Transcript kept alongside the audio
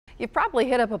You've probably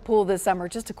hit up a pool this summer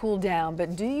just to cool down,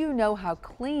 but do you know how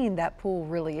clean that pool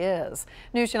really is?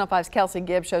 News Channel 5's Kelsey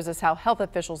Gibbs shows us how health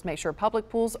officials make sure public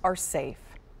pools are safe.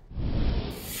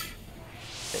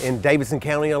 In Davidson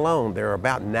County alone, there are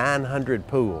about 900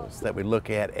 pools that we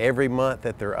look at every month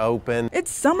that they're open.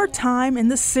 It's summertime in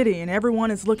the city and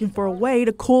everyone is looking for a way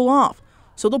to cool off.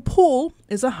 So the pool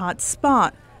is a hot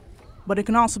spot, but it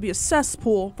can also be a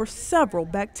cesspool for several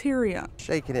bacteria.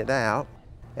 Shaking it out,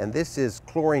 and this is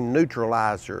chlorine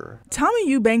neutralizer. Tommy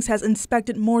Eubanks has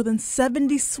inspected more than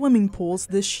 70 swimming pools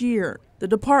this year. The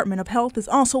Department of Health is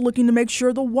also looking to make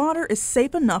sure the water is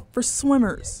safe enough for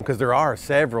swimmers. Because there are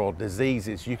several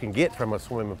diseases you can get from a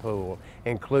swimming pool,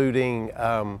 including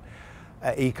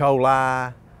E.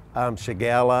 coli,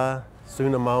 Shigella,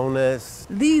 Pseudomonas.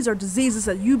 These are diseases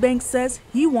that Eubanks says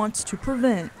he wants to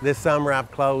prevent. This summer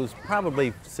I've closed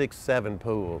probably 6-7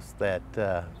 pools that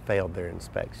failed their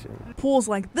inspection. Pools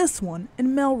like this one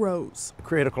in Melrose. A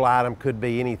critical item could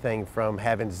be anything from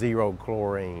having zero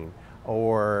chlorine,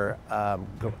 or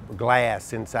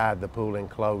glass inside the pool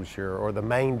enclosure, or the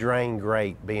main drain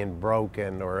grate being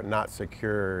broken or not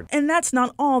secured. And that's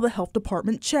not all the health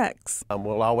department checks.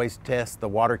 We'll always test the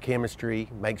water chemistry,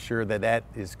 make sure that that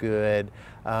is good.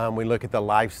 We look at the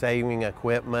life-saving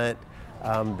equipment,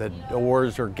 the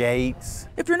doors or gates.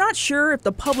 If you're not sure if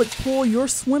the public pool you're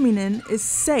swimming in is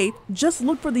safe, just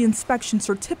look for the inspection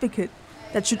certificate.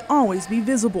 That should always be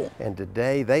visible. And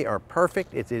today they are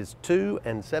perfect. It is 2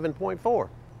 and 7.4,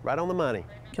 right on the money.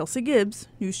 Kelsey Gibbs,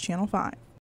 News Channel 5.